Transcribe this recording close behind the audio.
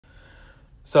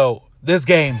So this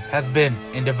game has been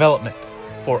in development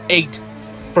for 8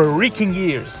 freaking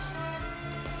years.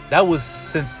 That was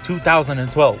since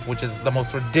 2012, which is the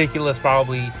most ridiculous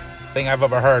probably thing I've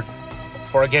ever heard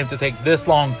for a game to take this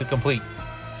long to complete.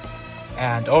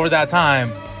 And over that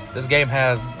time, this game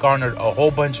has garnered a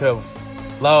whole bunch of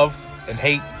love and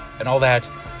hate and all that,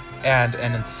 and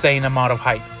an insane amount of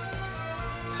hype.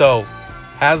 So,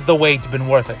 has the wait been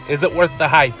worth it? Is it worth the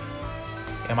hype?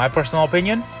 In my personal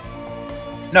opinion,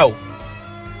 no.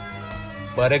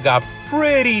 But it got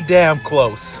pretty damn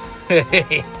close.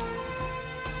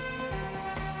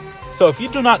 So if you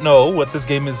do not know what this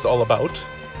game is all about,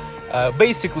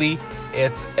 basically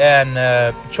it's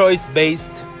an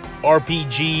choice-based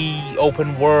RPG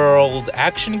open world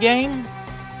action game.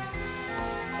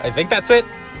 I think that's it.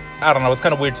 I don't know, it's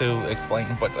kind of weird to explain,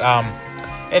 but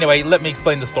anyway, let me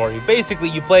explain the story. Basically,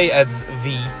 you play as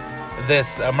V,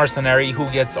 this mercenary who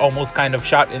gets almost kind of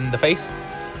shot in the face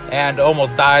and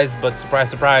almost dies, but surprise,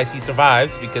 surprise, he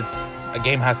survives because a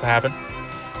game has to happen.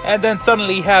 And then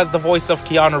suddenly he has the voice of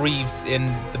Keanu Reeves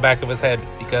in the back of his head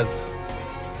because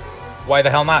why the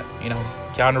hell not? You know,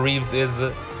 Keanu Reeves is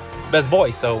the best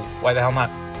boy, so why the hell not?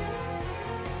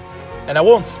 And I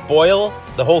won't spoil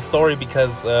the whole story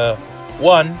because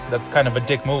one, that's kind of a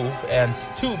dick move, and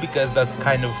two, because that's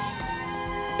kind of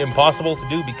impossible to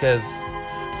do because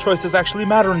choices actually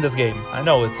matter in this game. I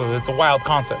know, it's a wild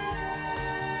concept.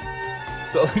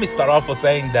 So let me start off with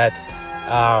saying that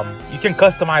you can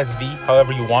customize V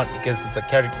however you want because it's a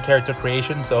character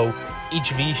creation, so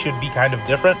each V should be kind of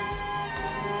different.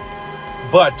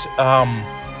 But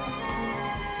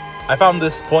I found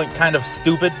this point kind of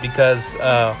stupid because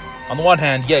on the one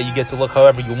hand, yeah, you get to look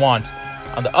however you want.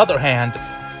 On the other hand,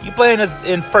 you play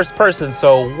in first person,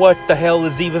 so what the hell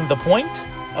is even the point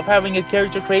of having a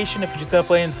character creation if you're just gonna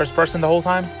play in first person the whole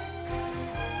time?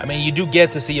 I mean, you do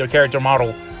get to see your character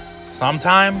model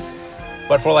sometimes,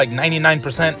 but for like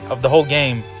 99% of the whole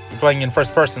game, you're playing in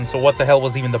first person, so what the hell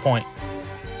was even the point?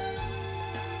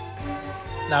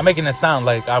 Now, I'm making it sound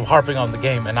like I'm harping on the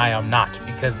game, and I am not,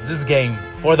 because this game,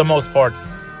 for the most part,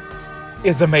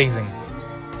 is amazing.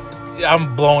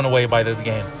 I'm blown away by this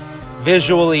game.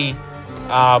 Visually,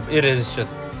 it is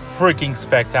just freaking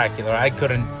spectacular. I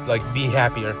couldn't be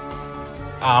happier.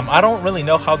 I don't really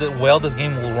know how well this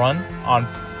game will run on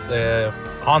the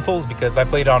consoles because I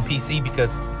played it on PC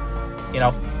because, you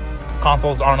know,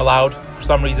 consoles aren't allowed for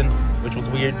some reason, which was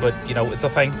weird, but, you know, it's a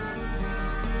thing.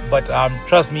 But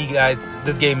trust me, guys,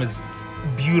 this game is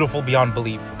beautiful beyond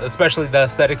belief, especially the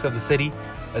aesthetics of the city,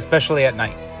 especially at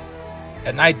night.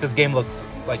 At night, this game looks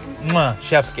like mwah,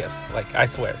 chef's kiss, like, I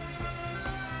swear.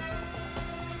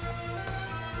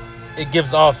 It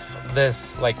gives off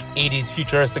this, 80s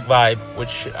futuristic vibe,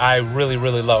 which I really,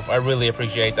 really love. I really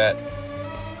appreciate that.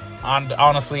 And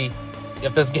honestly,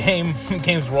 if this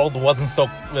game's world wasn't so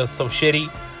shitty,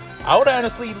 I would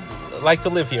honestly like to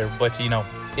live here, but, you know,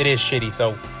 it is shitty,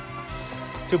 so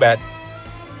too bad.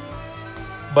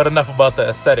 But enough about the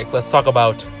aesthetic. Let's talk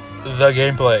about the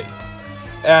gameplay.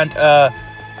 And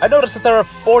I noticed that there are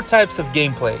 4 types of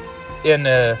gameplay in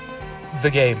the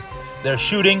game. There's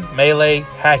shooting, melee,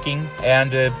 hacking,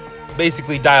 and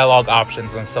basically dialogue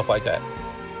options and stuff like that.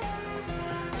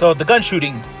 So the gun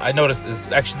shooting, I noticed,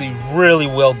 is actually really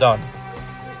well done.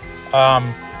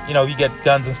 You know, you get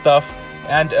guns and stuff,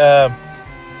 and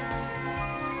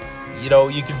you know,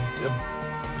 you can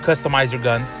customize your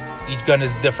guns. Each gun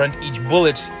is different. Each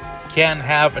bullet can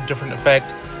have a different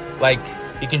effect. Like,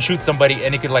 you can shoot somebody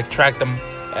and it can track them,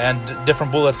 and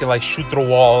different bullets can shoot through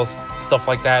walls, stuff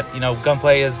like that. You know,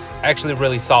 gunplay is actually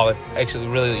really solid. I actually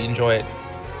really enjoy it.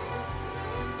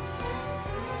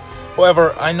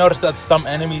 However, I noticed that some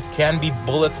enemies can be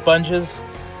bullet sponges,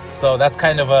 so that's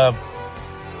kind of a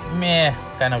meh,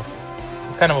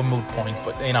 it's kind of a moot point,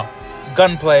 but you know,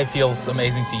 gunplay feels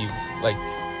amazing to use.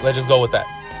 Let's just go with that.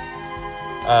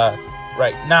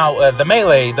 Right now, the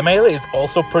melee is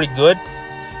also pretty good,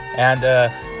 and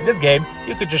in this game,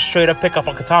 you could just straight up pick up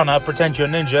a katana, pretend you're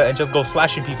a ninja, and just go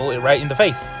slashing people right in the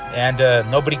face, and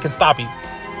nobody can stop you.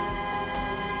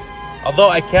 Although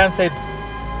I can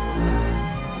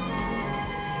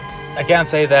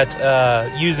say that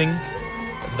using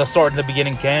the sword in the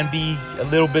beginning can be a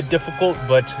little bit difficult,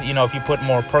 but you know, if you put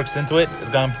more perks into it, it's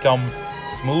gonna become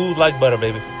smooth like butter,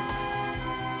 baby.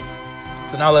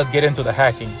 So now let's get into the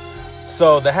hacking.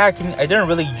 So the hacking, I didn't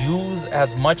really use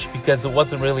as much because it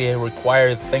wasn't really a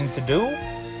required thing to do,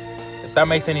 if that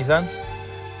makes any sense.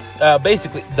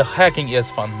 Basically, the hacking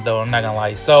is fun, though, I'm not gonna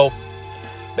lie. So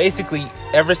basically,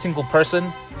 every single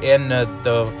person in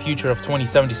the future of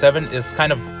 2077 is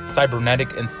kind of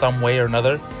cybernetic in some way or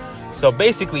another. So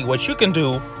basically, what you can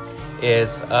do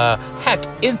is hack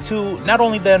into not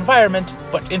only the environment,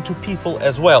 but into people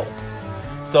as well.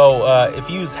 So if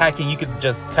you use hacking, you could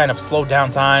just kind of slow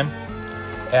down time,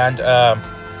 and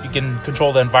you can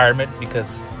control the environment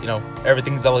because, you know,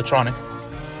 everything's electronic.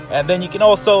 And then you can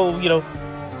also, you know,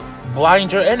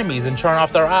 blind your enemies and turn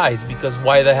off their eyes, because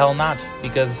why the hell not?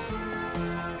 Because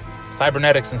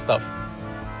cybernetics and stuff.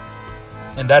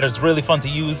 And that is really fun to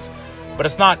use, but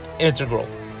it's not integral,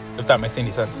 if that makes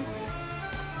any sense.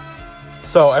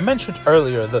 So I mentioned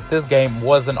earlier that this game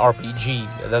was an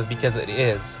RPG. That's because it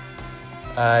is.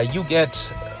 You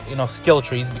get, you know, skill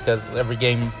trees, because every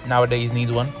game nowadays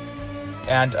needs one.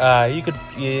 And you could,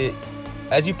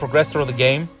 as you progress through the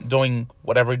game, doing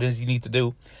whatever it is you need to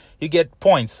do, you get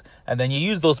points, and then you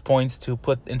use those points to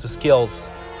put into skills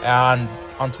and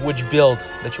onto which build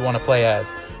that you want to play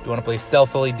as. Do you want to play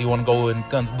stealthily? Do you want to go in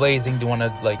guns blazing? Do you want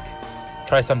to like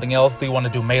try something else? Do you want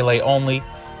to do melee only?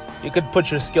 You could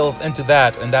put your skills into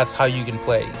that, and that's how you can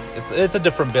play. It's a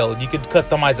different build. You could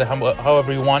customize it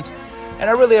however you want, and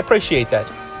I really appreciate that.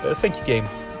 Thank you, game.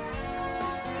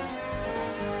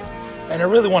 And I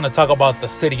really want to talk about the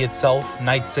city itself,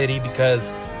 Night City,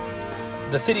 because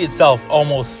the city itself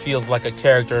almost feels like a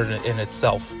character in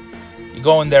itself. You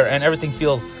go in there and everything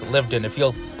feels lived in. It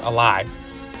feels alive.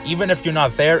 Even if you're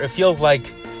not there, it feels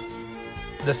like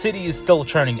the city is still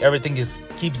churning. Everything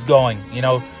keeps going. You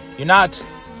know, you're not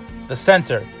the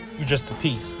center. You're just a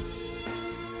piece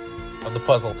of the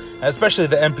puzzle. And especially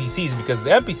the NPCs, because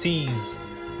the NPCs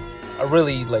are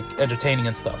really like entertaining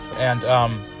and stuff. And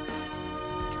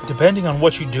depending on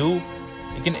what you do,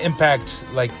 you can impact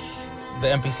like the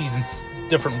NPCs in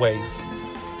different ways.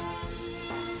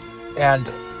 And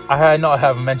I know I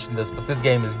haven't mentioned this, but this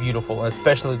game is beautiful,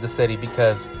 especially the city,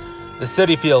 because the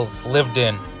city feels lived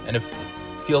in and it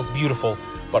feels beautiful,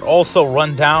 but also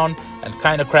run down and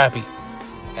kind of crappy.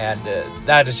 And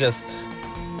that is just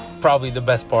probably the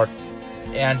best part.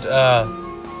 And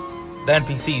the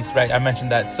NPCs, right? I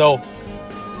mentioned that. So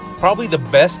probably the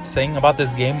best thing about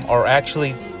this game are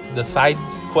actually the side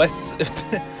quests,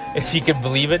 if you can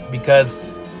believe it, because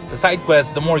the side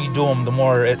quests, the more you do them, the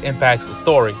more it impacts the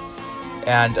story.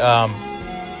 And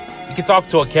you can talk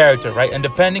to a character, right? And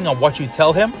depending on what you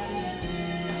tell him,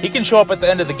 he can show up at the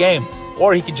end of the game,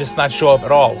 or he can just not show up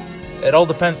at all. It all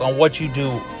depends on what you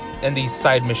do in these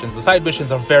side missions. The side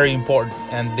missions are very important,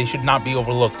 and they should not be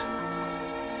overlooked.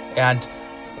 And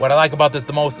what I like about this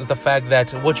the most is the fact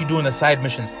that what you do in the side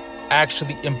missions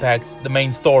actually impacts the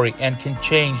main story and can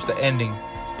change the ending,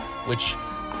 which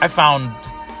I found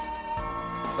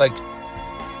like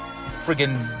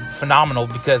friggin' phenomenal.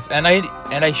 Because and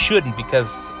I shouldn't,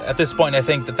 because at this point I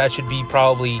think that should be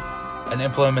probably an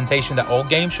implementation that all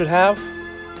games should have,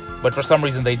 but for some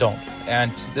reason they don't,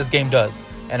 and this game does,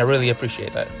 and I really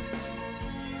appreciate that.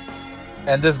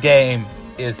 And this game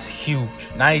is huge.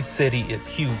 Night City is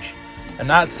huge. I'm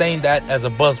not saying that as a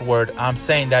buzzword, I'm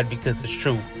saying that because it's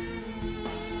true.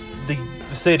 The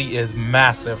city is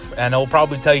massive, and it'll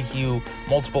probably take you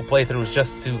multiple playthroughs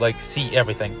just to like see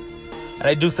everything. And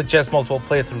I do suggest multiple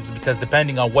playthroughs, because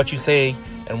depending on what you say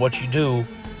and what you do,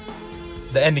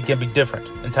 the ending can be different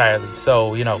entirely.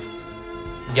 So, you know,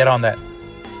 get on that.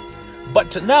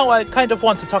 But now I kind of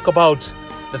want to talk about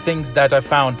the things that I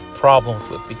found problems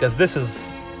with, because this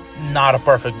is not a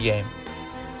perfect game.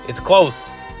 It's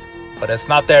close, but it's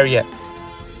not there yet.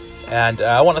 And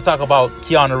I want to talk about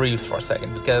Keanu Reeves for a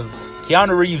second, because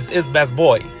Keanu Reeves is best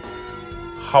boy.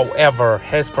 However,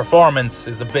 his performance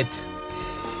is a bit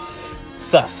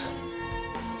sus.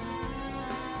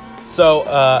 So,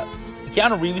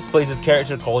 Keanu Reeves plays this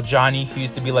character called Johnny, who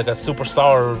used to be like a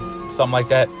superstar or something like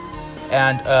that.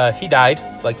 And he died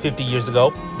like 50 years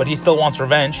ago, but he still wants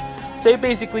revenge. So he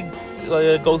basically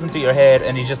goes into your head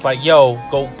and he's just like, yo,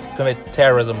 go commit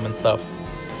terrorism and stuff.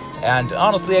 And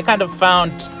honestly, I kind of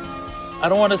found, I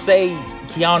don't want to say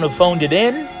Keanu phoned it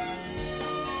in,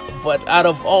 but out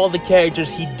of all the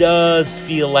characters, he does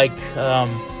feel like,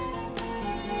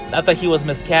 not that he was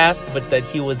miscast, but that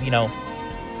he was, you know,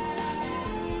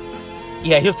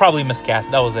 yeah, he was probably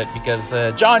miscast. That was it, because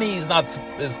Johnny is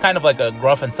kind of like a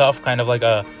gruff and tough, kind of like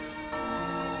a,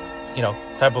 you know,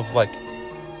 type of like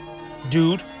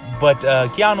dude. But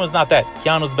Keanu is not that.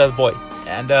 Keanu's best boy,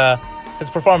 and his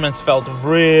performance felt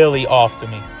really off to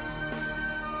me.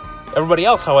 Everybody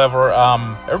else, however,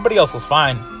 everybody else was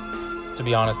fine, to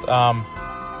be honest.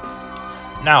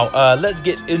 Now let's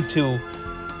get into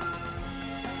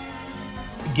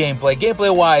gameplay.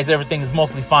 Gameplay wise, everything is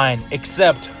mostly fine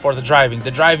except for the driving.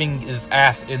 The driving is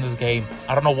ass in this game.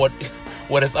 I don't know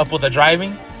what is up with the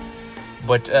driving,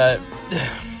 but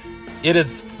it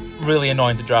is really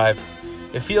annoying to drive.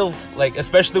 It feels like,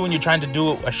 especially when you're trying to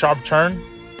do a sharp turn,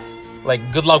 like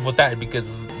good luck with that,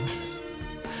 because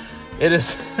it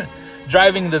is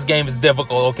driving in this game is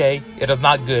difficult. Okay, it is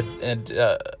not good, and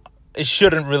it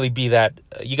shouldn't really be that.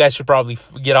 You guys should probably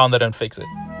get on that and fix it.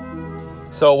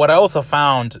 So what I also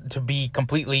found to be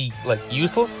completely like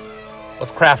useless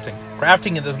was crafting.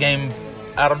 Crafting in this game,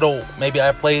 I don't know, maybe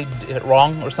I played it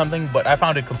wrong or something, but I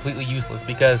found it completely useless,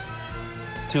 because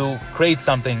to create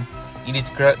something, you need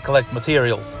to collect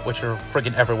materials, which are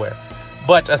freaking everywhere.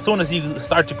 But as soon as you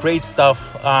start to create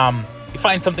stuff, you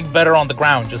find something better on the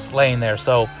ground just laying there.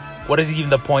 So what is even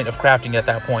the point of crafting at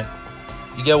that point?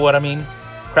 You get what I mean?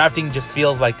 Crafting just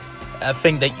feels like a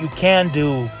thing that you can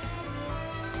do,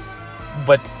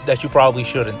 but that you probably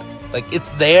shouldn't. Like, it's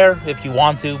there if you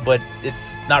want to, but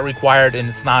it's not required, and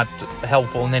it's not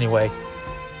helpful in any way.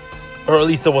 Or at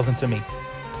least it wasn't to me.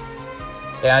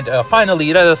 And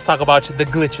finally, let us talk about the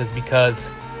glitches, because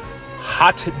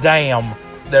hot damn,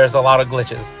 there's a lot of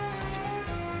glitches.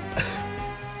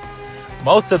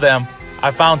 Most of them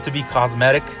I found to be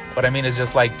cosmetic. What I mean is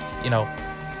just like, you know,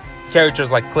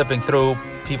 characters like clipping through,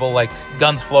 people like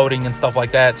guns floating and stuff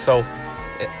like that. So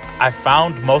I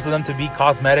found most of them to be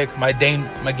cosmetic. My game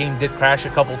did crash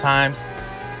a couple times,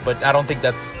 but I don't think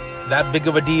that's that big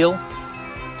of a deal.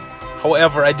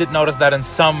 However, I did notice that in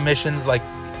some missions, like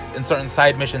in certain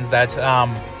side missions, that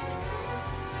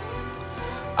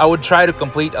I would try to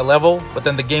complete a level, but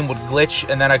then the game would glitch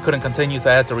and then I couldn't continue, so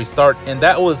I had to restart. And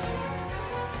that was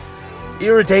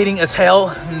irritating as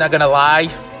hell, I'm not gonna lie.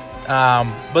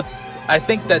 But I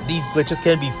think that these glitches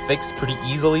can be fixed pretty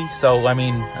easily. So, I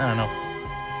mean, I don't know.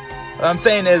 What I'm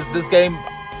saying is, this game,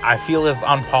 I feel, is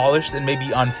unpolished and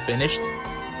maybe unfinished,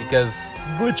 because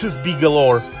glitches be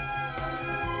galore.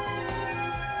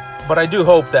 But I do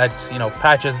hope that, you know,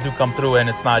 patches do come through and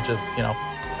it's not just, you know,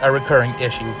 a recurring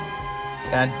issue.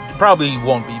 And it probably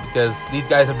won't be, because these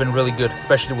guys have been really good,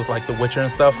 especially with like The Witcher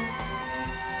and stuff.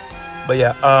 But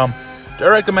yeah, do I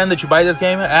recommend that you buy this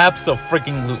game?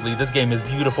 Abso-freaking-lutely. This game is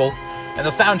beautiful. And the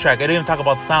soundtrack, I didn't even talk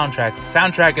about soundtracks.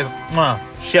 Soundtrack is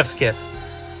chef's kiss.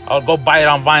 I'll go buy it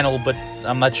on vinyl, but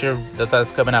I'm not sure that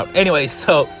that's coming out. Anyway,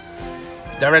 so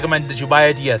do I recommend that you buy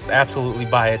it? Yes, absolutely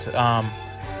buy it.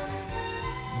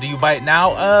 Do you buy it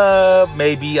now?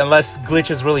 Maybe, unless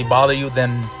glitches really bother you,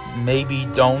 then maybe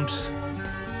don't.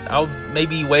 I'll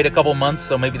maybe wait a couple months,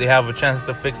 so maybe they have a chance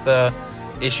to fix the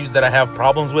issues that I have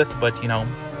problems with. But, you know,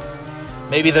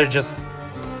 maybe they're just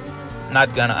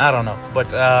not gonna, I don't know.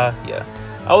 But yeah,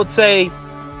 I would say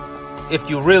if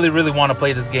you really, really want to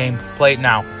play this game, play it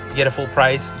now. Get a full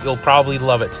price, you'll probably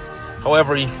love it.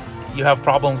 However, if you have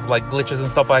problems with like glitches and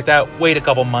stuff like that, wait a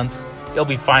couple months. You'll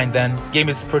be fine then. Game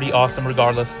is pretty awesome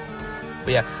regardless.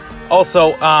 But yeah,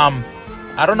 also,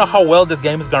 I don't know how well this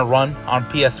game is gonna run on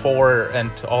PS4 and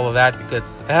all of that,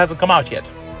 because it hasn't come out yet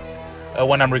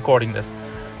when I'm recording this.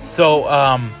 So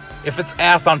if it's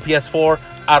ass on PS4,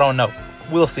 I don't know.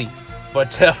 We'll see.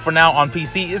 But for now on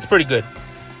PC, it's pretty good.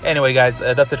 Anyway, guys,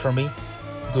 that's it from me.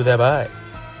 Goodbye.